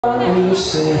When you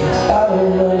say I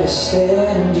don't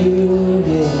understand you,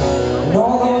 yeah, and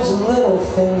all those little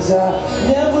things I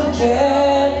never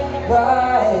get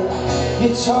right.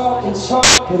 You talk and talk,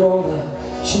 but all the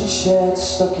chit chat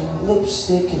stuck in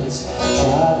lipstick, and it's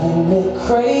driving me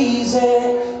crazy,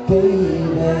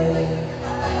 baby.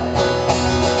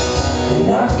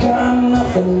 And I got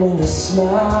nothing when you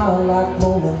smile like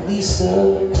Mona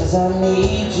Lisa, 'cause I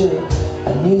need you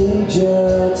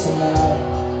tonight.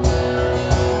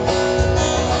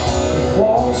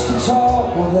 Walls can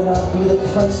talk, well then I'd be the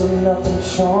prince of nothing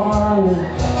charming,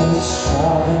 and it's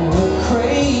driving me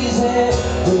crazy,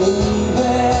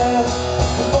 baby.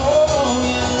 Oh,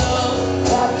 you love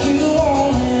like you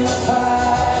want in a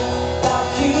fight,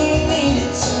 like you need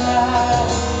it tonight.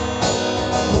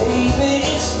 Baby,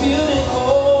 it's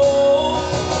beautiful.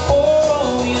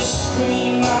 Oh, you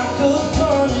scream like a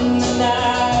gun in the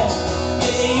night.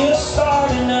 Yeah, you're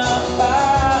starting a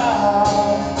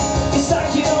fire. It's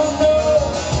like you don't know.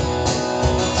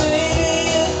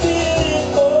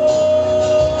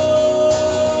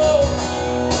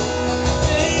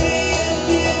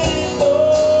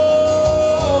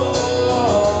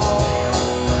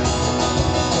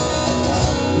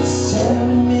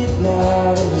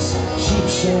 Cheap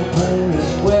champagne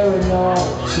is wearing off.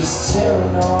 She's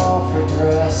tearing off her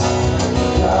dress.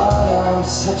 God, I'm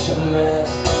such a mess.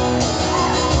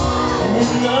 And in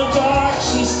the dark,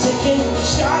 she's taking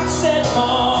shots at my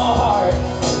heart.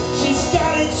 She's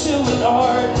got it to an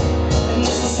art, and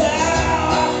this is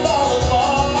how I fall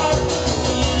apart.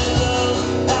 You love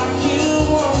like you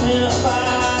want me to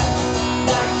fight,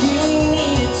 like you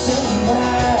need it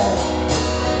tonight.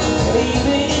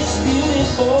 Baby, it's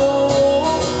beautiful.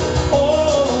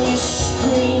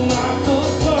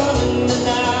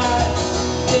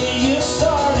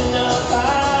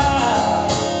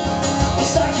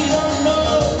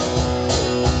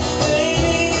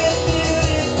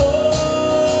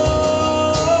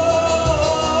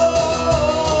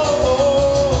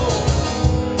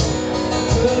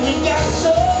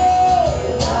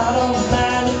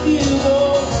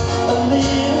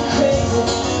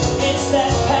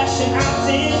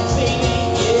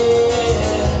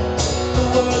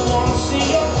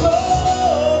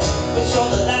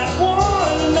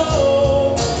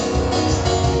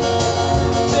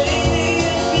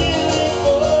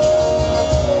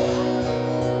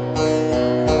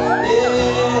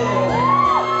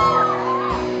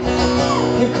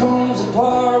 Here comes a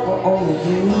part where only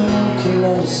you can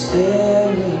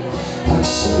understand me, like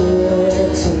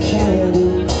cigarettes and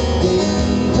candy, baby.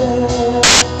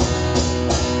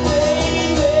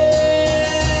 Baby,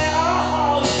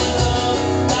 oh, you love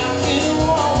like you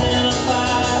want in a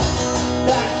fight,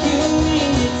 like you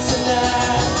need it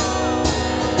tonight.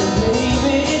 And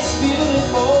baby, it's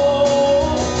beautiful.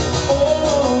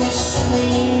 Oh, you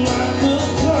scream like a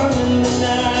gun in the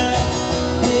night.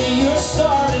 Yeah, you're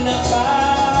starting a fire.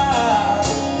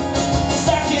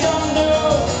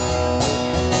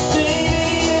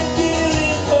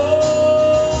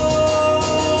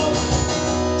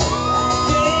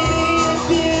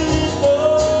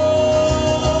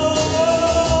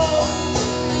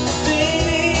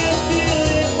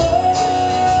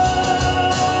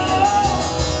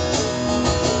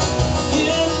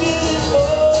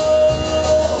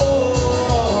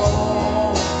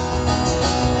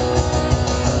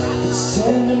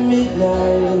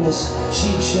 Midnight and this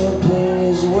cheap champagne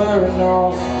is wearing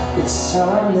off. It's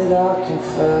time that I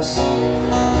confess,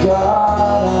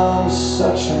 God, I'm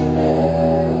such a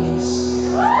mess.